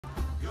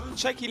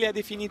C'è chi le ha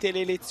definite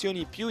le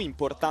elezioni più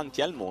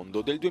importanti al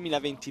mondo del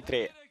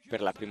 2023.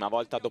 Per la prima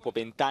volta dopo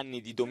 20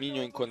 anni di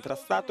dominio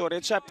incontrastato,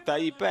 Recep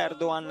Tayyip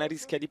Erdoğan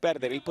rischia di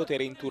perdere il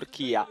potere in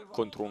Turchia,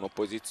 contro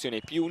un'opposizione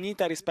più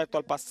unita rispetto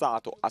al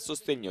passato, a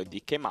sostegno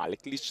di Kemal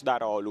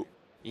Kılıçdaroğlu.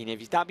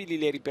 Inevitabili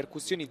le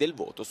ripercussioni del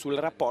voto sul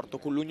rapporto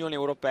con l'Unione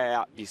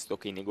Europea, visto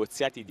che i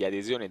negoziati di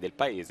adesione del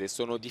paese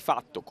sono di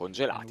fatto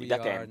congelati da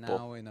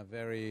tempo.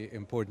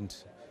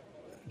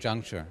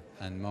 Juncture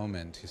and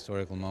moment,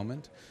 historical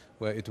moment,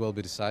 where it will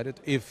be decided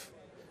if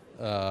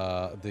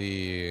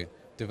the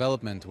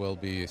development will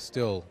be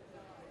still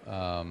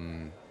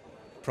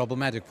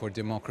problematic for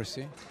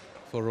democracy,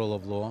 for rule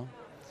of law,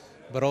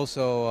 but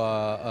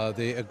also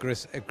the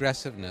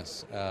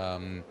aggressiveness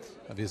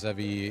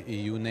vis-à-vis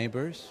EU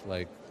neighbors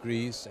like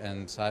Greece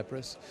and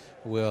Cyprus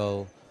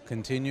will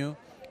continue.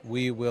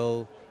 We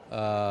will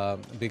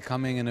be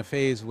coming in a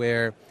phase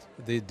where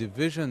the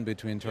division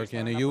between Turkey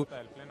and EU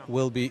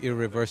will be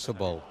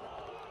irreversible.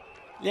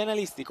 Gli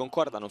analisti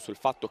concordano sul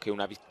fatto che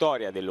una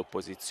vittoria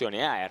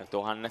dell'opposizione a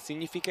Erdoğan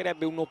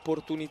significherebbe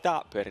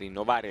un'opportunità per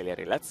rinnovare le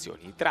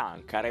relazioni tra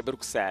Ankara e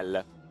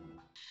Bruxelles.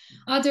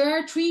 There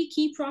are three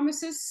key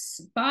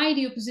promises by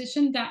the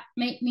opposition that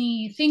make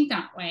me think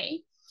that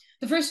way.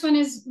 The first one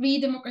is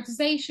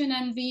re-democratization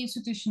and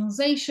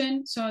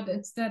re-institutionalization, so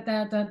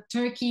that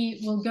Turkey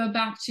will go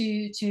back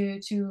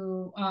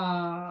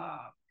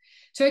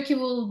Turkey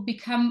will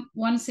become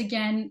once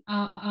again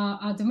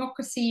a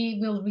democracy,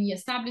 will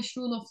re-establish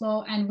rule of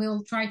law, and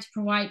will try to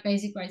provide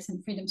basic rights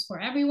and freedoms for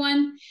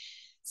everyone.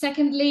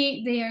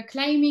 Secondly, they are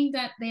claiming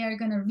that they are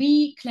going to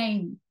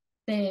reclaim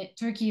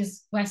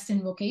Turkey's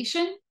Western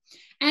vocation.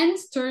 And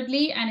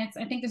thirdly, and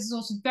I think this is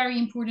also very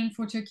important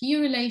for Turkey-EU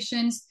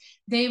relations,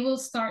 they will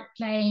start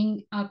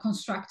playing a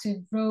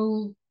constructive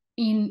role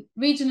in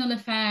regional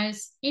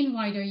affairs, in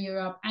wider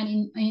Europe,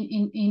 and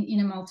in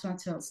a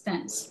multilateral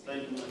stance.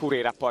 Pure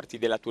i rapporti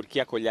della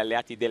Turchia con gli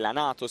alleati della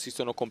NATO si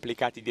sono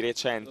complicati di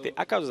recente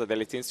a causa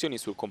delle tensioni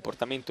sul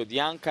comportamento di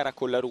Ankara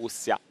con la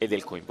Russia e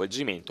del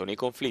coinvolgimento nei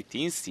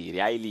conflitti in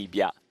Siria e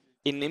Libia.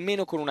 E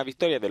nemmeno con una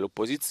vittoria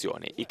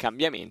dell'opposizione i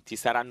cambiamenti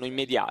saranno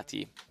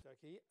immediati.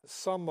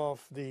 Some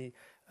of the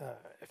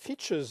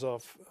features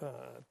of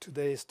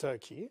today's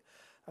Turkey,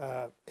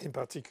 in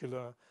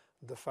particular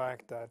the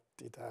fact that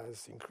it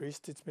has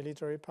increased its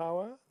military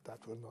power,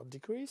 that will not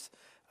decrease.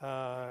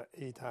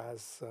 It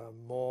has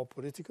more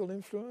political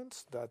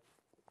influence, that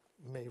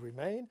may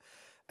remain.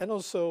 And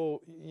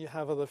also you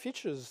have other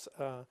features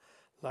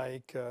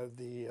like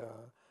the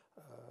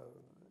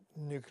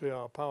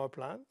nuclear power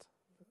plant,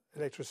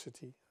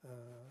 electricity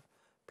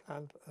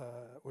plant,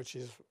 which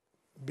is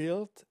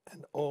built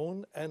and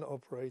owned and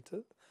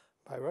operated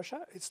by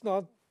Russia. It's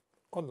not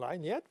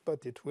online yet,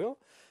 but it will.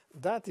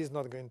 That is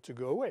not going to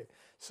go away.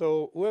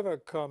 So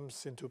whoever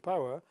comes into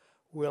power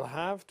will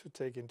have to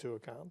take into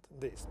account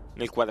this.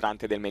 Nel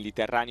quadrante del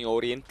Mediterraneo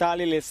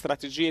orientale le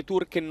strategie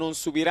turche non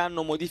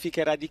subiranno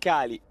modifiche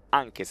radicali,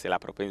 anche se la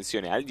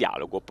propensione al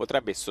dialogo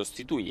potrebbe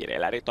sostituire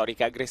la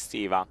retorica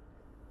aggressiva.